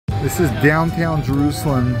This is downtown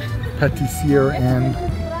Jerusalem patisserie and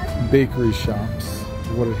bakery shops,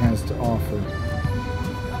 what it has to offer.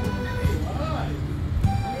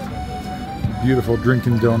 Beautiful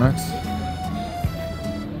Dunkin' Donuts.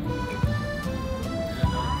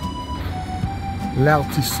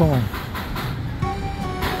 L'Artisan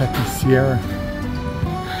Pâtissière.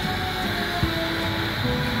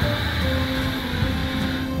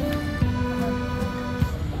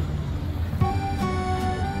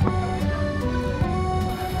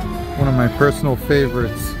 One of my personal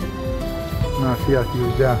favorites, Mafiat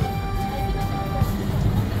Yehuda.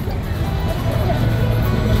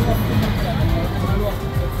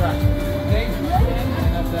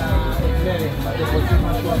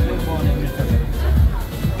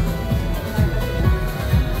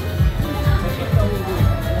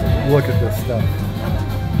 Look at this stuff.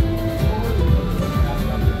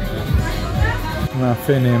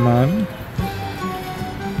 Mafe Noam.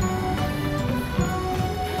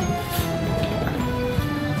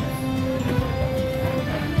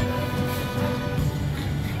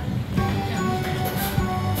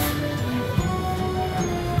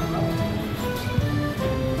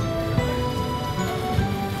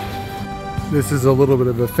 This is a little bit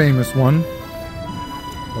of a famous one.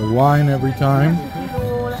 A wine every time.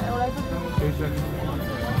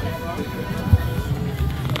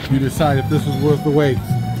 You decide if this is worth the wait.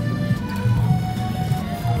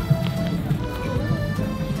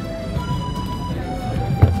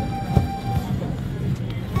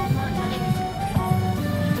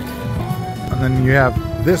 And then you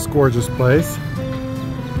have this gorgeous place.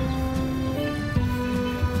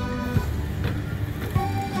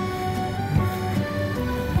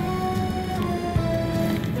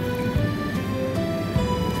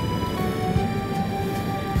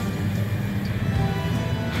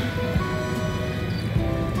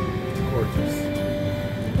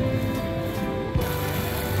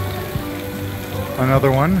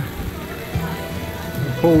 Another one,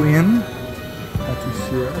 Napoleon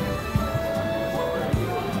Patisserie.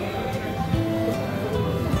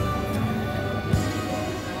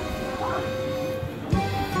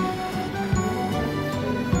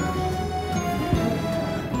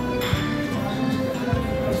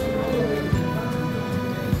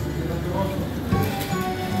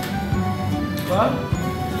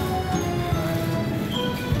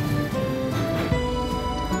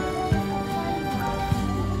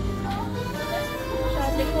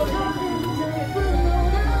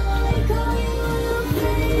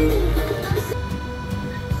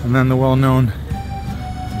 And then the well-known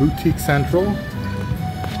Boutique Central. Look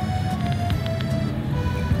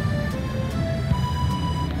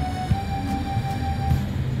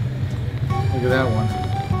at that one.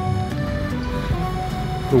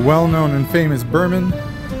 The well-known and famous Berman.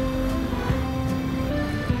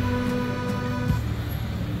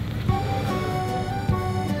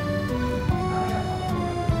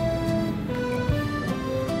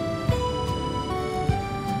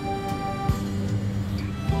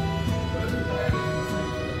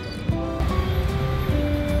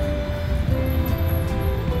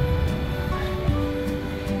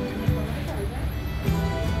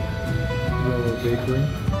 Bakery.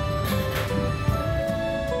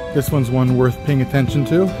 This one's one worth paying attention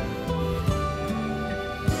to.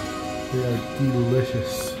 They are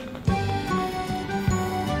delicious.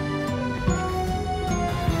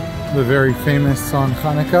 The very famous on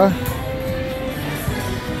Hanukkah,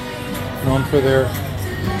 known for their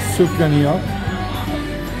sufganiyot.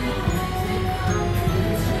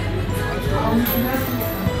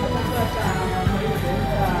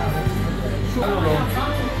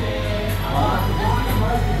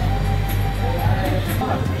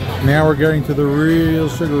 Now we're getting to the real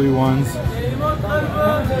sugary ones.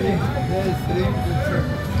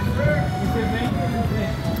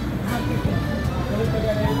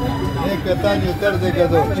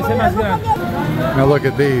 Now look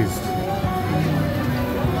at these.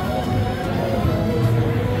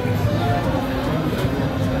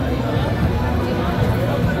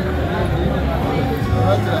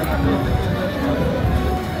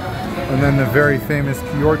 And then the very famous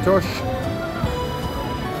Kyortosh.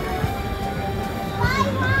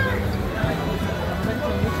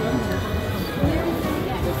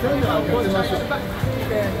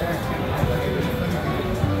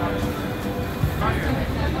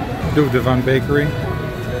 Duvdevan Bakery.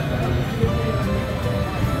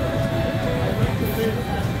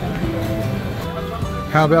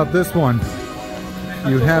 How about this one?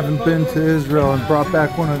 You haven't been to Israel and brought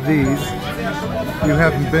back one of these. You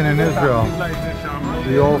haven't been in Israel.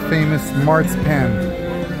 The old famous marzipan.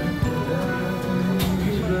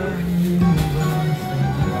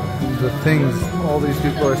 the things all these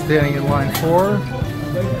people are standing in line for.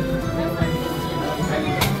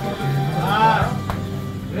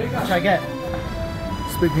 What should I get?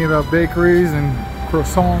 Speaking about bakeries and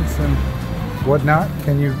croissants and whatnot,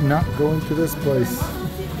 can you not go into this place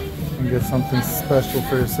and get something special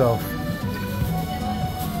for yourself?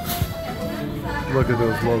 Look at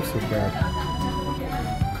those loaves of bread.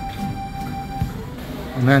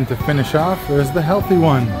 And then to finish off, there's the healthy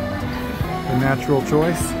one, the natural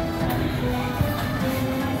choice.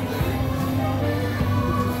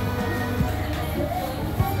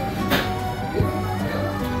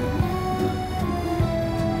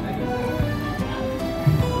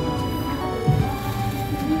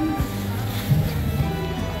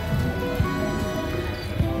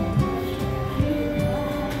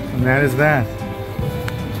 And that is that.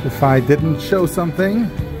 If I didn't show something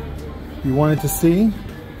you wanted to see,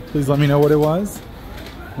 please let me know what it was,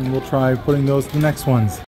 and we'll try putting those to the next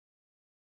ones.